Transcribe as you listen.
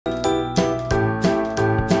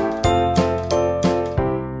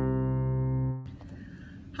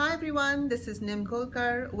everyone, this is Nim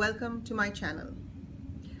Kolkar. Welcome to my channel.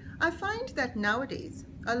 I find that nowadays,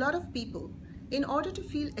 a lot of people, in order to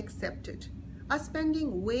feel accepted, are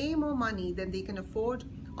spending way more money than they can afford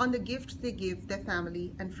on the gifts they give their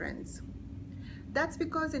family and friends. That's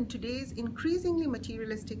because in today's increasingly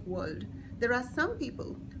materialistic world, there are some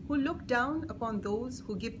people who look down upon those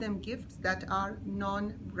who give them gifts that are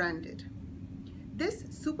non-branded. This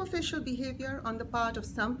superficial behavior on the part of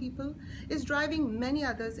some people is driving many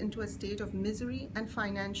others into a state of misery and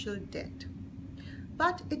financial debt.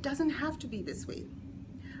 But it doesn't have to be this way.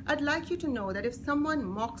 I'd like you to know that if someone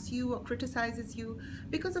mocks you or criticizes you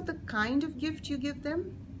because of the kind of gift you give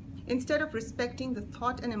them, instead of respecting the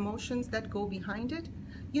thought and emotions that go behind it,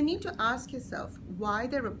 you need to ask yourself why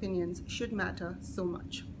their opinions should matter so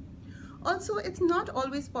much. Also, it's not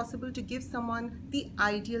always possible to give someone the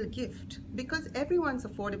ideal gift because everyone's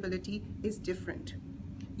affordability is different.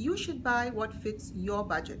 You should buy what fits your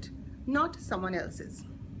budget, not someone else's.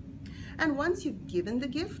 And once you've given the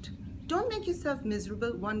gift, don't make yourself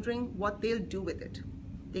miserable wondering what they'll do with it.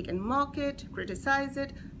 They can mock it, criticize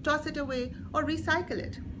it, toss it away, or recycle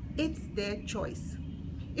it. It's their choice.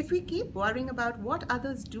 If we keep worrying about what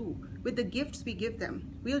others do with the gifts we give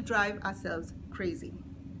them, we'll drive ourselves crazy.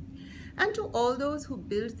 And to all those who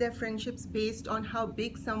build their friendships based on how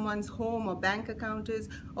big someone's home or bank account is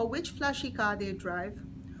or which flashy car they drive,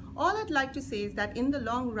 all I'd like to say is that in the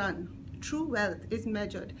long run, true wealth is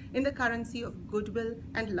measured in the currency of goodwill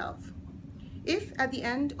and love. If at the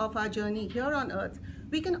end of our journey here on earth,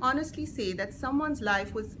 we can honestly say that someone's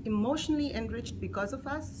life was emotionally enriched because of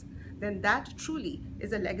us, then that truly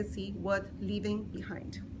is a legacy worth leaving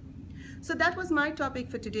behind. So that was my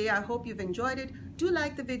topic for today. I hope you've enjoyed it. Do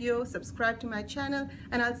like the video, subscribe to my channel,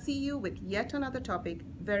 and I'll see you with yet another topic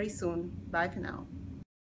very soon. Bye for now.